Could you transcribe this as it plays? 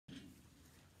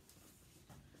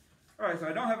All right, so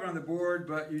I don't have it on the board,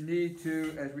 but you need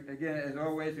to, as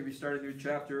always, if we start a new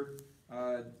chapter,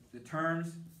 the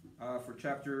terms for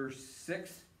chapter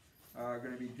 6 are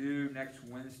going to be due next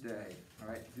Wednesday. All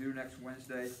right, due next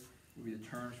Wednesday will be the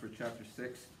terms for chapter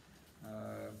 6.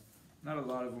 Not a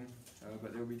lot of them,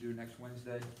 but they'll be due next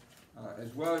Wednesday,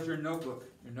 as well as your notebook.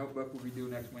 Your notebook will be due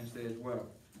next Wednesday as well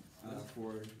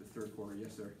for the third quarter.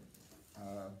 Yes, sir.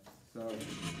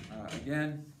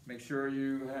 Again, make sure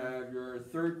you have your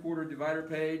third quarter divider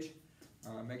page.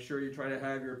 Make sure you try to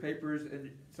have your papers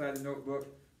inside the notebook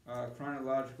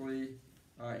chronologically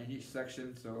in each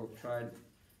section. So try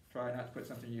not to put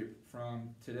something from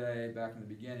today back in the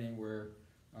beginning where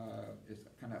it's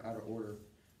kind of out of order.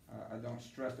 I don't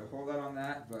stress a whole lot on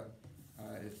that, but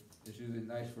it's usually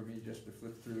nice for me just to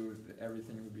flip through.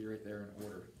 Everything will be right there in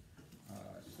order.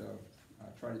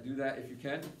 Try to do that if you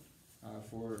can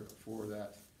for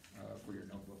your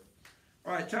notebook.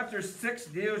 All right, chapter 6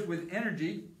 deals with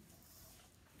energy.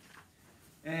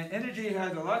 And energy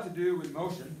has a lot to do with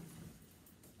motion,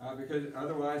 because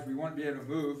otherwise we won't be able to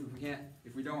move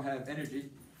if we don't have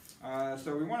energy.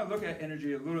 So we want to look at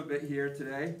energy a little bit here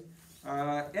today.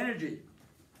 Energy.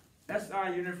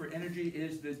 SI unit for energy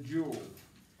is the joule.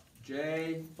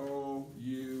 Joule.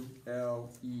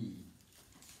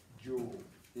 Joule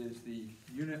is the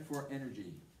unit for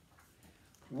energy.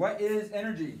 What is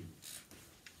energy?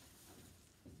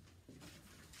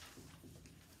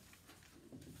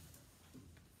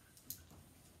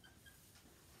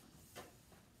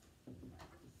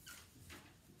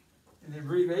 And the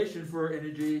abbreviation for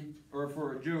energy, or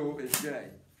for a joule, is J,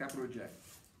 capital J.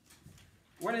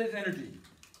 What is energy?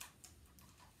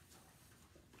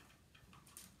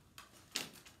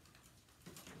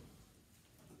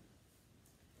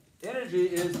 Energy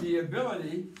is the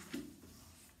ability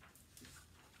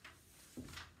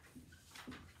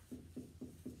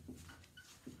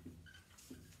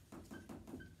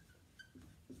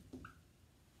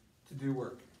to do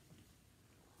work.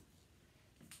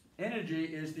 Energy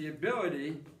is the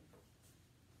ability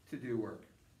to do work,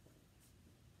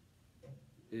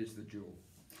 is the joule.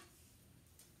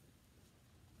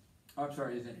 I'm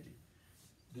sorry, is energy.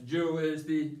 The joule is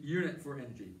the unit for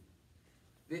energy.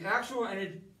 The actual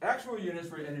units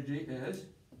for energy is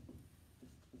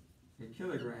a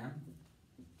kilogram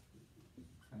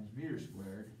times meter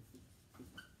squared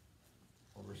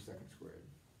over second squared.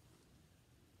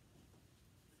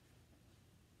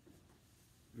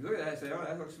 You look at that and say, oh,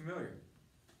 that looks familiar.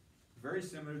 Very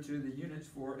similar to the units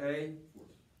for a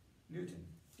Newton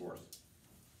force.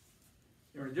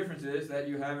 The only difference is that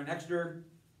you have an extra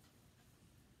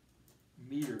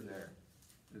meter there.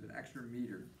 There's an extra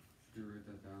meter. Do you write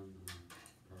that down on the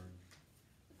card?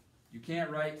 You can't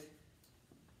write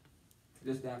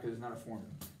this down because it's not a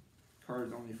formula. Card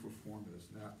is only for formulas,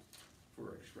 not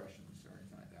for expressions or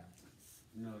anything like that.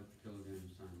 No,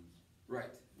 kilograms times.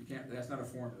 Right. You can't. That's not a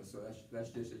formula, so that's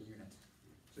just a unit.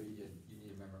 So you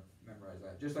need to memorize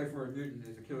that. Just like for a Newton,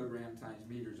 is a kilogram times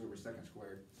meters over second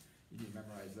squared. You need to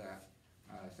memorize that.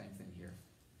 Same thing here.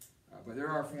 But there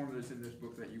are formulas in this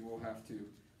book that you will have to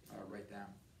write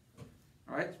down.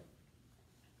 All right.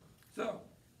 So,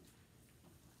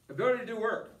 ability to do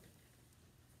work.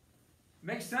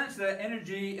 Makes sense that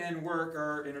energy and work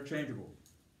are interchangeable.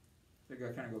 They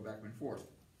kind of go back and forth.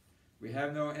 We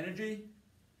have no energy,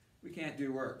 we can't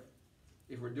do work.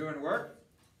 If we're doing work,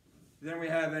 then we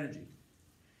have energy.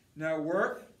 Now,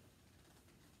 work,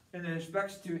 in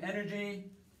respects to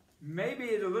energy, maybe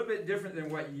is a little bit different than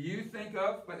what you think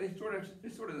of, but it's sort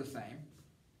of the same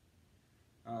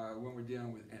when we're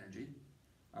dealing with energy.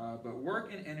 But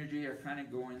work and energy are kind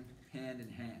of going hand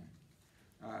in hand.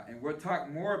 And we'll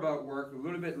talk more about work a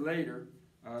little bit later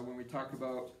when we talk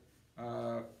about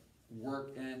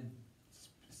work and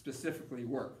specifically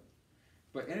work.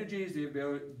 But energy is the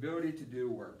ability to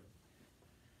do work.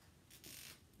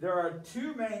 There are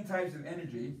two main types of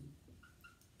energy.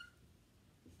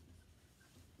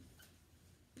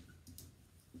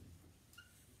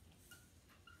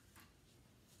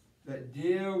 That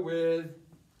deal with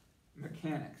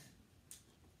mechanics.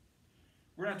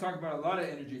 We're going to talk about a lot of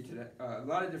energy today, a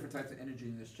lot of different types of energy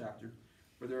in this chapter,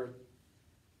 but there are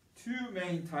two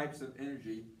main types of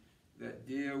energy that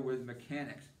deal with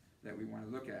mechanics that we want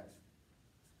to look at.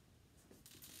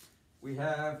 We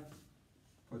have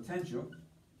potential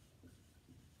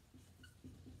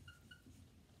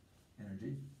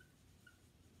energy,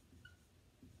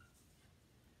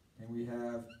 and we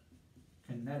have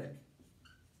kinetic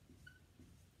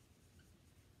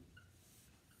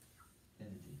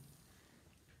energy.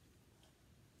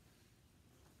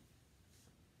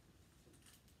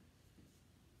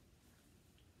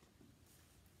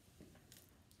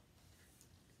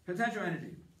 Potential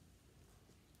energy.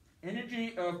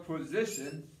 Energy of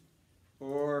position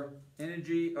or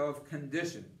energy of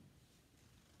condition.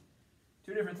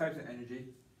 Two different types of energy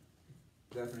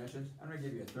definitions. I'm going to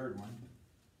give you a third one.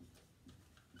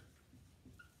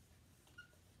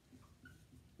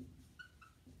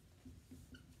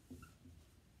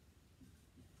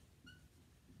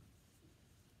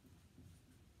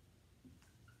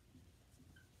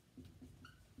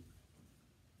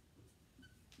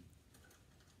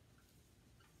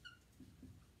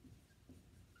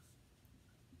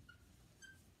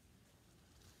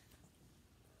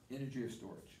 Energy of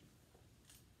storage.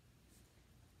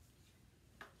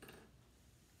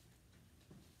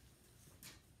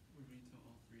 We read to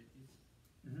all three of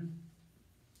these.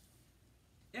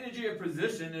 Energy of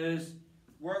position is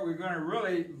what we're going to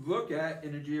really look at.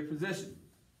 Energy of position.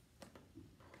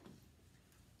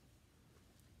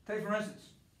 Take for instance,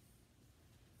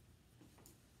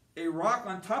 a rock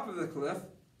on top of the cliff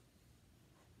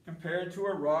compared to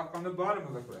a rock on the bottom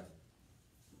of the cliff.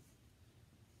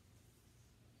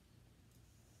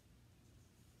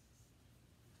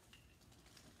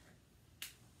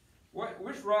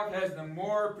 Which rock has the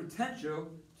more potential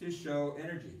to show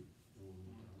energy?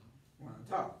 One on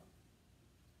top.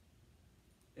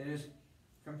 It is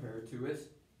compared to its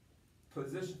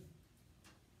position.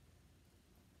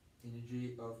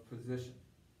 Energy of position.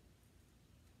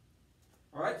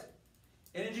 Alright?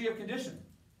 Energy of condition.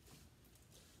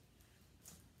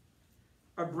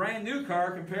 A brand new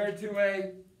car compared to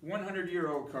a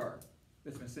 100-year-old car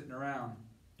that's been sitting around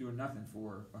doing nothing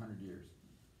for 100 years.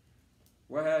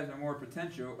 What has the more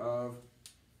potential of,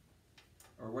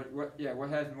 or what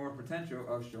has more potential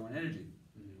of showing energy?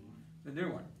 The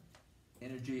new one.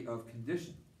 Energy of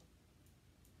condition.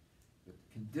 The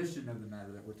condition of the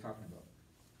matter that we're talking about.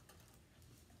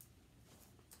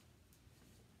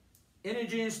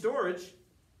 Energy and storage.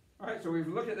 All right, so we've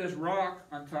looked at this rock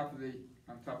on top of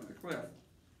the cliff.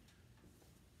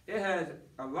 It has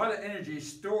a lot of energy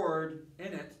stored in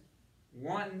it,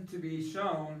 wanting to be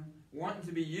shown, wanting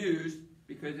to be used,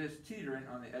 because it's teetering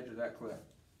on the edge of that cliff.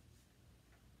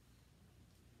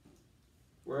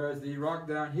 Whereas the rock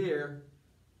down here,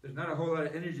 there's not a whole lot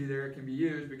of energy there it can be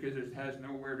used because it has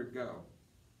nowhere to go.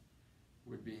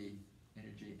 Would be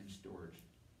energy and storage.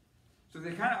 So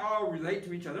they kind of all relate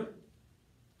to each other.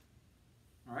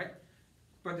 All right?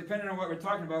 But depending on what we're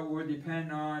talking about would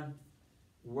depend on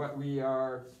what we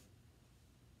are,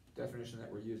 definition that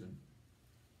we're using.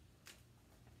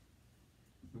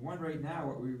 The one right now,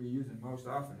 what we would be using most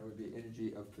often, it would be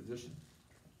energy of position.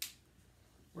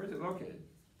 Where is it located?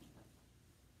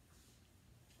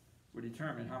 Would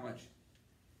determine how much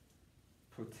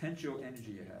potential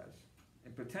energy it has.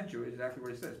 And potential is exactly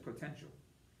what it says, potential.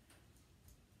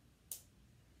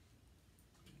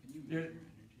 Can you measure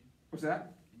energy? What's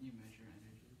that? Can you measure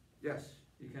energy? Yes,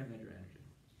 you can measure energy.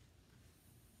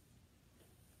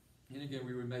 And again,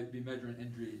 we would be measuring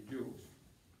energy in joules.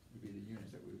 Would be the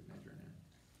units that we would measure in.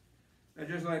 And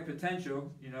just like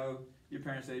potential, you know, your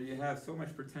parents say you have so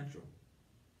much potential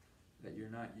that you're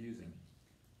not using.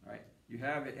 Right? You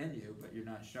have it in you, but you're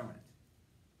not showing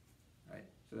it. Right?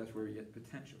 So that's where you get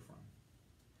potential from.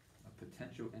 A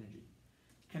potential energy.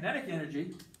 Kinetic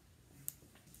energy.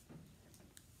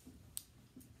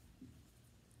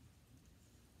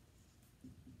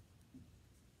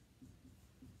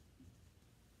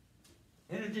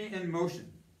 Energy in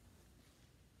motion.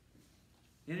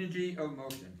 Energy of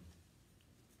motion.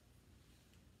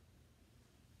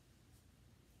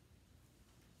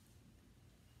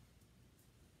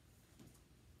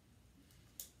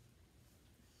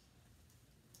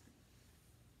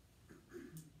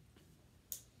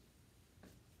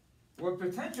 Well,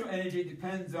 potential energy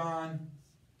depends on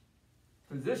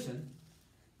position.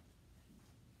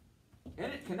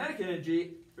 Kinetic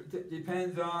energy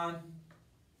depends on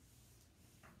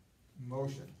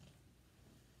motion.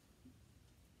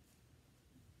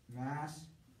 Mass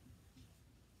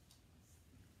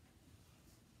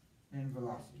and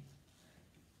velocity.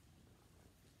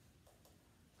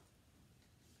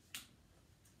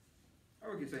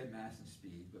 Or we could say mass and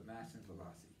speed, but mass and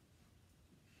velocity.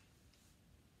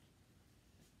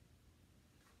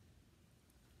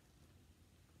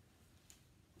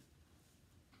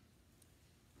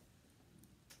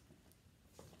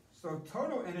 So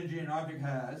total energy an object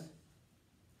has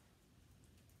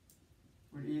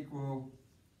would equal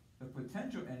the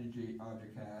potential energy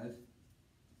object has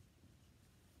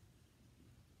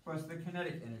plus the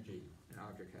kinetic energy an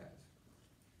object has.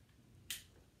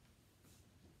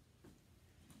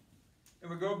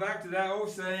 And we go back to that old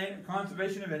saying,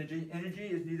 conservation of energy. Energy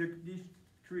is neither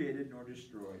created nor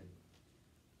destroyed.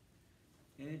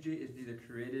 energy is neither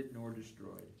created nor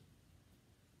destroyed.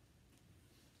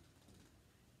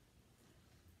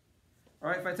 All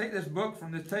right, if I take this book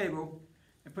from this table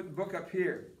and put the book up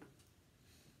here,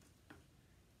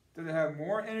 does it have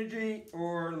more energy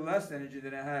or less energy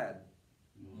than it had?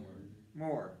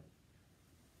 More.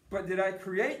 But did I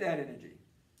create that energy?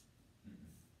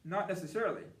 Not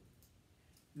necessarily.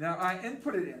 Now, I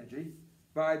inputted energy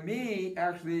by me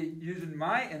actually using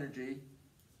my energy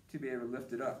to be able to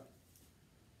lift it up.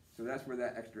 So that's where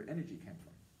that extra energy came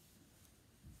from.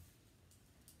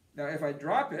 Now, if I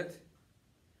drop it,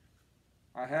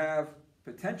 I have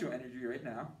potential energy right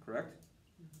now, correct?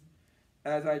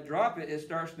 As I drop it, it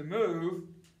starts to move.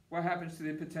 What happens to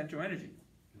the potential energy?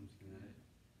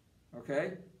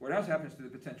 Okay, what else happens to the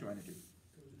potential energy?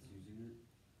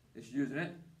 It's using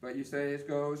it, but you say it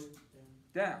goes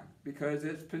down because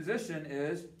its position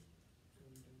is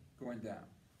going down.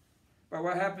 But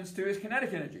what happens to its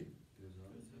kinetic energy?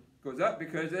 Goes up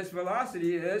because its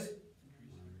velocity is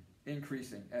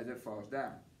increasing as it falls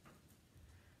down.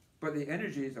 But the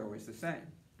energy is always the same.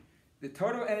 The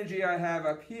total energy I have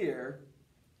up here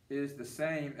is the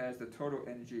same as the total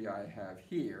energy I have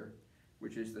here,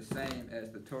 which is the same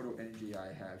as the total energy I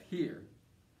have here.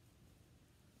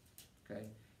 Okay?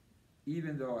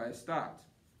 Even though I stopped.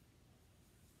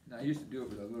 Now I used to do it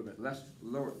with a little bit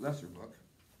lesser book.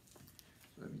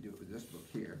 So let me do it with this book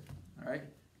here. All right?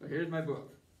 So here's my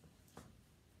book.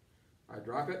 I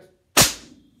drop it.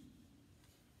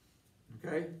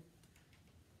 Okay?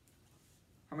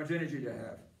 How much energy do I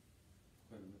have?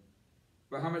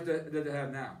 But how much does it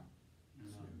have now?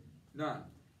 None.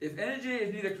 If energy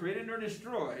is neither created nor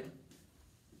destroyed,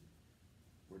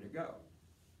 where'd it go?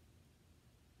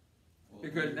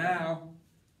 Because now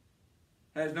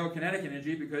has no kinetic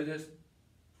energy because it's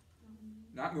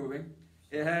not moving.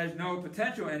 It has no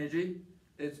potential energy.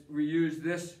 We use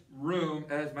this room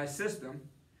as my system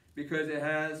because it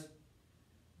has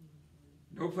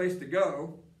no place to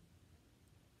go.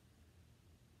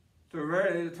 So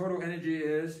really the total energy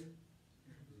is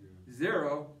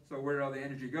 0. So where did all the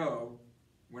energy go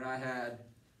when I had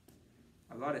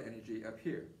a lot of energy up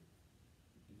here?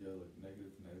 You got like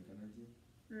negative kinetic energy?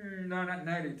 No, not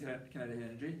negative kinetic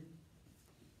energy.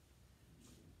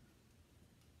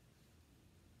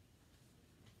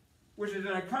 Which is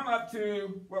going to come up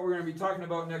to what we're going to be talking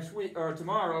about next week or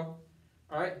tomorrow.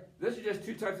 All right, this is just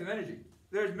 2 types of energy.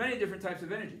 There's many different types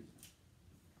of energy.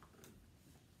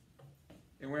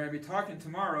 And we're going to be talking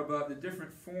tomorrow about the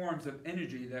different forms of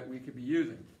energy that we could be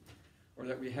using or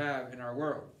that we have in our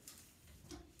world.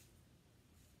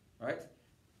 Right?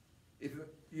 If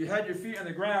you had your feet on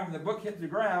the ground, when the book hit the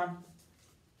ground,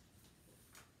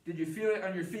 did you feel it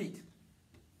on your feet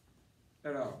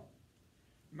at all?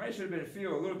 You might should have been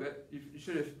feel a little bit. You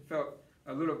should have felt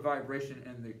a little vibration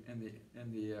in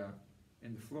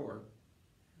the floor.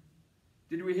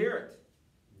 Did we hear it?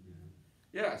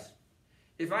 Yes.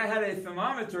 If I had a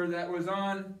thermometer that was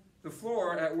on the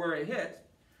floor at where it hit,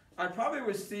 I probably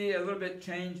would see a little bit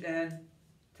change in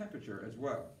temperature as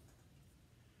well.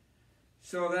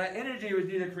 So that energy was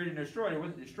neither created nor destroyed. It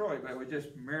wasn't destroyed, but it was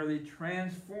just merely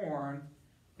transformed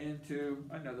into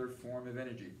another form of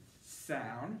energy.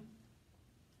 Sound.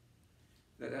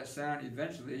 That sound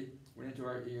eventually went into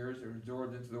our ears and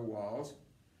absorbed into the walls.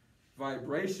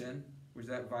 Vibration, which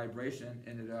that vibration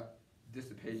ended up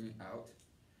dissipating out.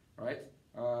 Right?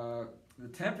 The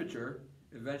temperature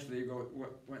eventually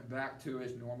went back to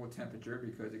its normal temperature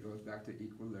because it goes back to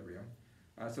equilibrium.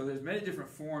 So there's many different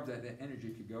forms that the energy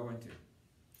could go into.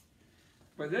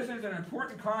 But this is an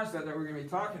important concept that we're going to be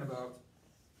talking about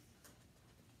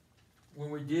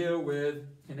when we deal with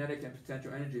kinetic and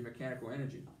potential energy, mechanical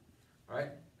energy. Right?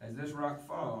 As this rock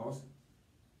falls,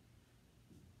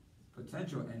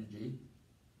 potential energy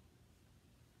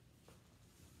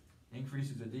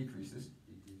increases or decreases.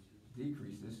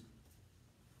 Decreases.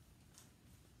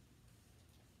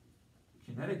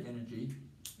 Kinetic energy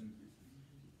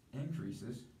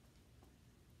increases.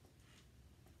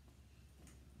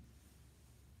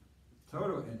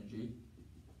 Total energy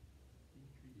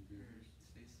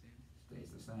stays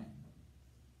the same.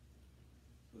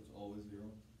 So it's always 0?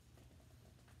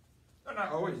 No,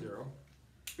 not always 0.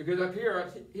 Because up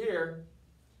here,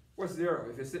 what's 0?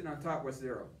 If it's sitting on top, what's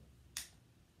 0?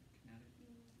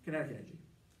 Kinetic energy.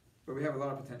 But we have a lot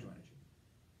of potential energy.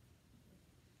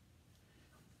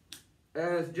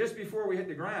 As just before we hit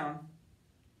the ground,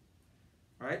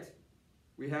 right,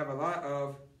 we have a lot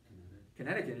of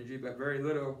kinetic energy, but very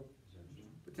little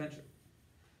potential.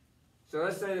 So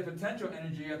let's say the potential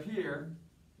energy up here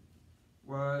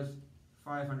was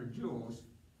 500 joules.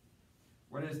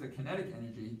 What is the kinetic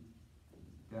energy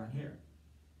down here?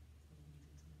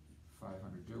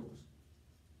 joules.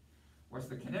 What's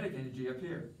the kinetic energy up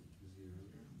here?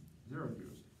 0. 0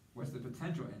 joules. What's the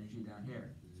potential energy down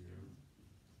here? 0.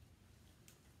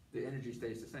 The energy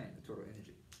stays the same, the total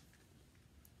energy.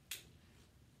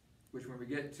 Which when we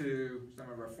get to some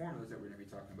of our formulas that we're going to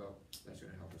be talking about, that's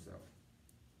going to help us out.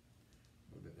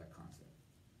 A little bit, that concept.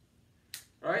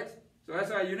 Alright, so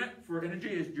that's our unit for energy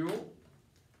is joule.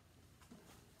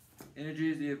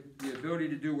 Energy is the ability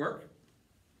to do work.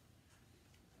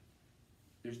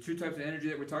 There's two types of energy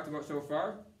that we talked about so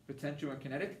far, potential and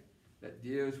kinetic, that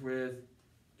deals with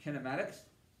kinematics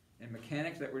and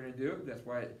mechanics that we're going to do. That's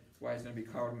why it's going to be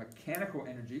called mechanical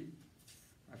energy,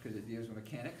 because it deals with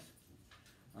mechanics.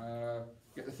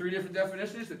 Get the three different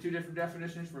definitions, the two different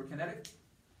definitions for kinetic.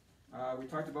 We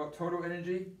talked about total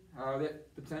energy, how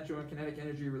that potential and kinetic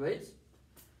energy relates.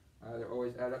 They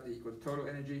always add up to equal total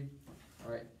energy.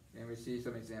 All right, and we see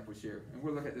some examples here. And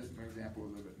we'll look at this example a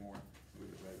little bit more a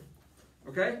little bit later.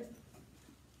 Okay?